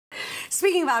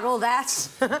Speaking about all that,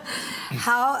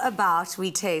 how about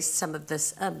we taste some of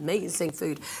this amazing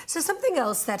food? So something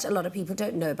else that a lot of people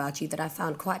don't know about you that I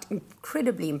found quite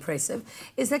incredibly impressive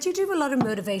is that you do a lot of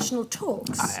motivational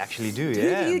talks. I actually do,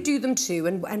 yeah. Who do you do them to,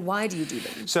 and why do you do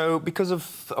them? So because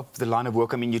of the line of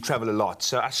work, I mean, you travel a lot.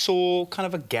 So I saw kind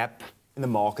of a gap in the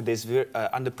market. There's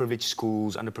underprivileged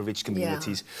schools, underprivileged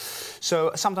communities. Yeah.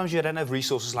 So sometimes you don't have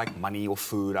resources like money or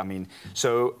food. I mean,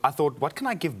 so I thought, what can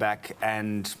I give back?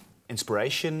 And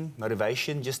inspiration,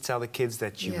 motivation, just tell the kids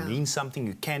that you mean something,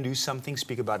 you can do something,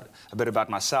 speak about a bit about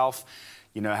myself,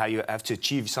 you know, how you have to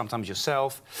achieve sometimes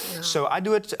yourself. Yeah. So I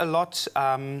do it a lot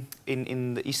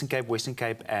in the Eastern Cape, Western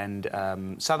Cape and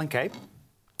Southern Cape.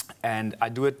 And I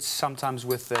do it sometimes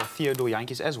with Theodore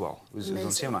Jantjies as well, who's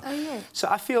on SEMA. Oh, yeah. So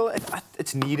I feel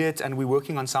it's needed, and we're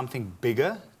working on something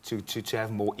bigger to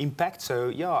have more impact. So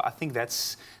yeah, I think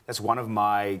that's one of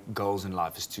my goals in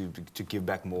life, is to give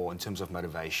back more in terms of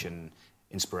motivation,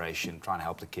 inspiration, trying to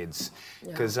help the kids.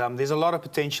 Because there's a lot of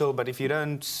potential, but if you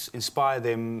don't inspire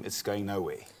them, it's going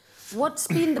nowhere. What's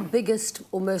been the biggest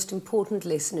or most important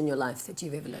lesson in your life that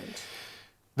you've ever learned?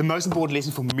 The most important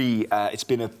lesson for me, it's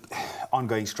been an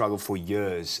ongoing struggle for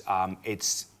years.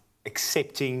 It's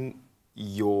accepting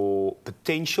your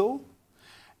potential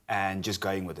and just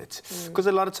going with it. Because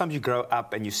a lot of times you grow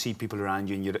up and you see people around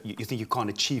you and you think you can't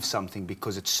achieve something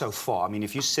because it's so far. I mean,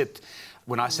 if you sit...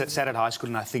 When I sat at high school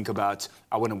and I think about,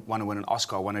 I want to win an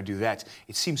Oscar, I want to do that,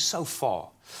 it seems so far.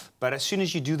 But as soon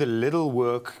as you do the little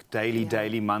work,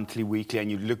 daily, monthly, weekly, and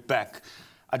you look back,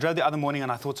 I drove the other morning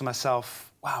and I thought to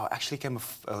myself, wow, I actually came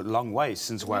a long way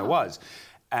since where I was.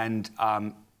 And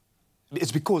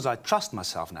it's because I trust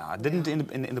myself now. I didn't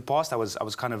in the past. I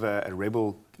was kind of a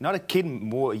rebel, not a kid,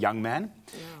 more a young man,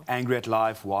 angry at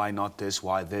life. Why not this?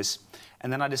 Why this?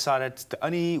 And then I decided the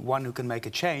only one who can make a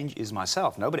change is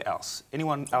myself, nobody else.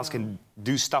 Anyone else can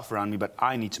do stuff around me, but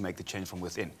I need to make the change from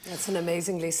within. That's an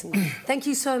amazing lesson. Thank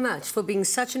you so much for being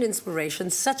such an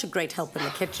inspiration, such a great help in the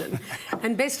kitchen.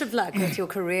 And best of luck with your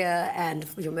career and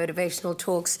your motivational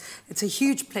talks. It's a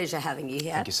huge pleasure having you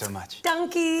here. Thank you so much.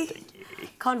 Dankie. Thank you.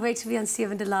 Can't wait to be on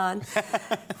Steven de Laan.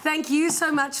 Thank you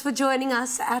so much for joining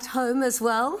us at home as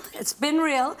well. It's been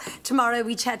real. Tomorrow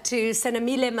we chat to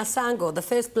Senamile Masango, the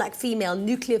first black female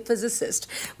nuclear physicist.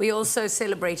 We're also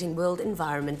celebrating World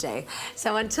Environment Day.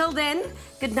 So until then,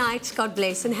 good night, God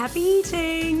bless, and happy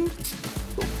eating.